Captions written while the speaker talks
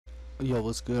Yo,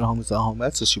 what's good, homies at home?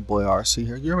 That's just your boy RC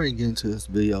here. You're ready to get into this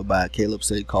video by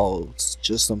CalebCity called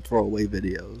Just Some Throwaway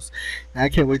Videos. And I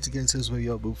can't wait to get into this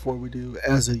video. Before we do,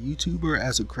 as a YouTuber,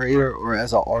 as a creator, or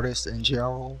as an artist in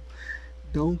general,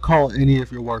 don't call any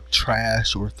of your work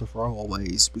trash or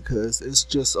throwaways, because it's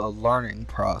just a learning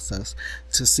process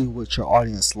to see what your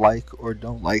audience like or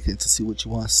don't like, and to see what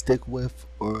you want to stick with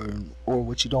or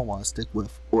what you don't want to stick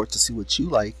with, or to see what you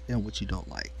like and what you don't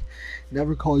like.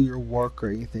 Never call your work or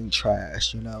anything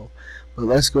trash, But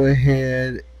let's go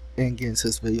ahead and get into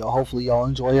this video. Hopefully y'all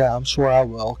enjoy it. I'm sure I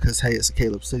will, because hey, it's a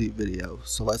CalebCity video.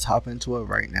 So let's hop into it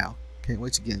right now. Can't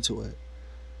wait to get into it.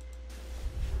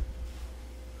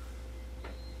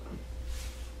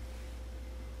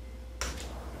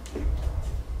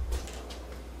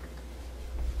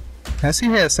 Has he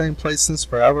had the same place since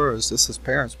forever, or is this his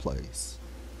parents' place?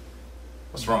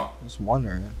 What's wrong? I was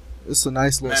wondering. It's a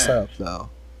nice little setup, though.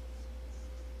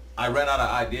 I ran out of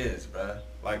ideas, bruh.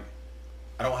 Like,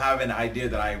 I don't have an idea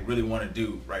that I really want to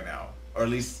do right now, or at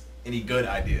least any good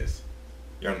ideas.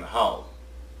 You're in the hall.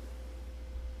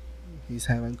 He's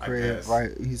having creative,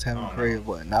 right? He's having creative,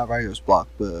 what? Not writer's block,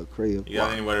 but creative. You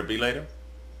got anywhere to be later?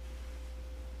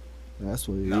 That's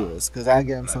what it is. Cause I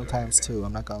get him sometimes too.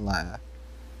 I'm not gonna lie.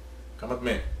 Come with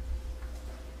me.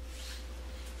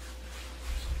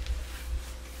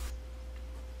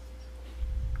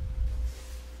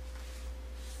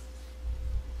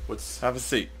 Let's have a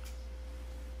seat.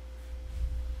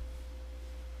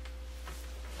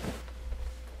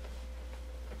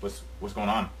 What's going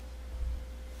on?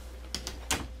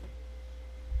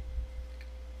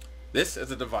 This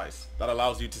is a device that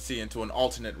allows you to see into an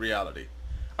alternate reality.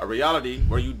 A reality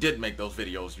where you did make those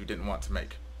videos you didn't want to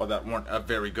make, or that weren't a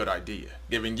very good idea.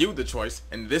 Giving you the choice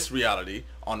in this reality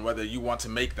on whether you want to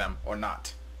make them or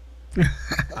not.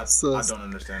 I don't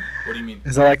understand. What do you mean?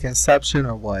 Is it like Inception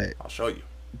or what? I'll show you.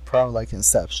 Probably like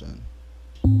Inception.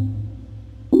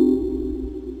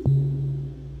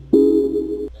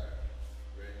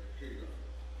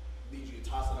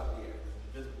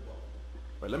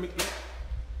 Wait, let me.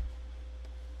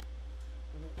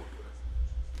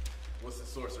 What's the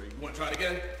sorcery? You want to try it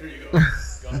again? Here you go. Go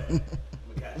ahead. Let me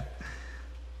catch it.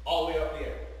 All the way up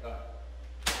here.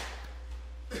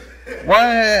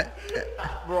 What?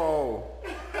 Bro,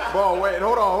 wait,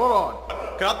 hold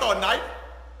on. Can I throw a knife?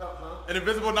 An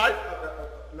invisible knife?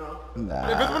 No. Nah.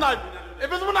 An invisible knife.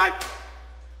 Invisible knife.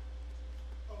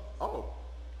 Oh,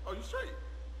 you straight?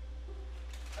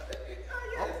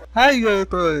 How you gonna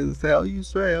throw it? Hell, you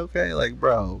straight? Okay, like,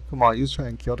 bro, come on, you was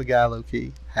trying to kill the guy low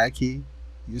key, high key.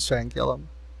 You was trying to kill him.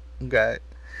 Okay.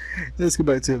 Let's get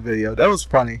back to the video. That was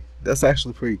funny. That's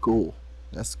actually pretty cool.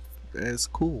 That's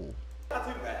cool. Not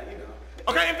too bad,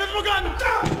 Okay, invisible gun.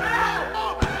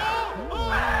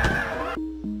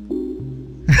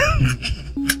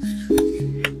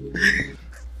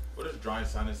 What does dry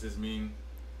sinuses mean?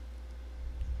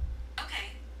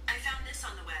 Okay, I found this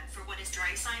on the web for what does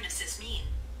dry sinuses mean.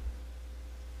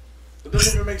 It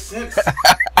doesn't even make sense.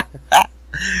 What's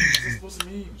it supposed to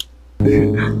mean?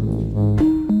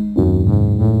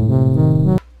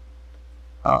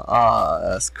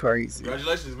 That's crazy.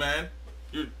 Congratulations, man.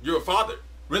 You're a father.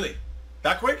 Really?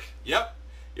 That quick? Yep.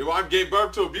 Your wife gave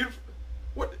birth to a beautiful...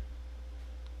 What?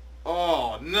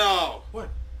 Oh, no. What?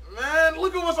 Man,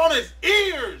 look at what's on his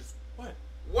ears. What?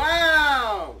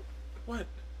 Wow. What?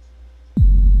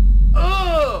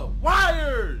 Ugh,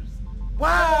 wires.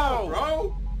 Wow,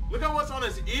 bro. Look at what's on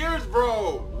his ears,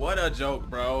 bro. What a joke,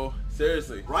 bro.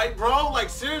 Seriously. Right, bro? Like,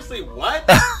 seriously, what?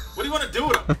 What do you want to do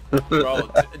with him?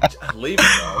 Bro, leave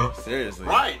it, bro. Seriously.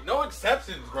 Right, no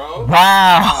exceptions, bro.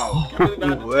 Wow. Really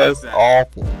That's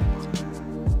awful.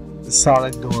 It's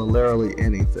Sonic doing literally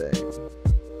anything.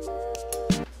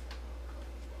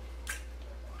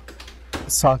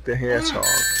 Sonic the Hedgehog.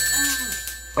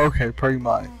 Okay, pretty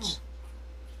much.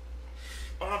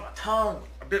 Oh, my tongue.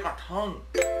 I bit my tongue.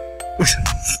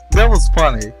 That was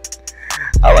funny.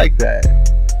 I like that.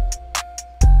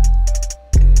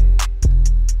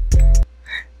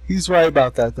 He's right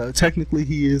about that, though. Technically,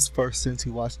 he is first, since he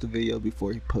watched the video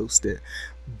before he posted.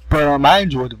 But I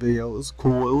enjoyed the video. It was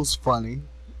cool. It was funny.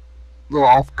 A little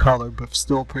off color, but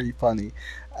still pretty funny.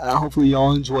 Hopefully,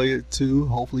 y'all enjoy it too.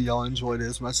 Hopefully, y'all enjoyed it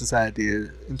as much as I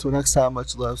did. Until next time,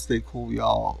 much love. Stay cool,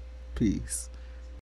 y'all. Peace.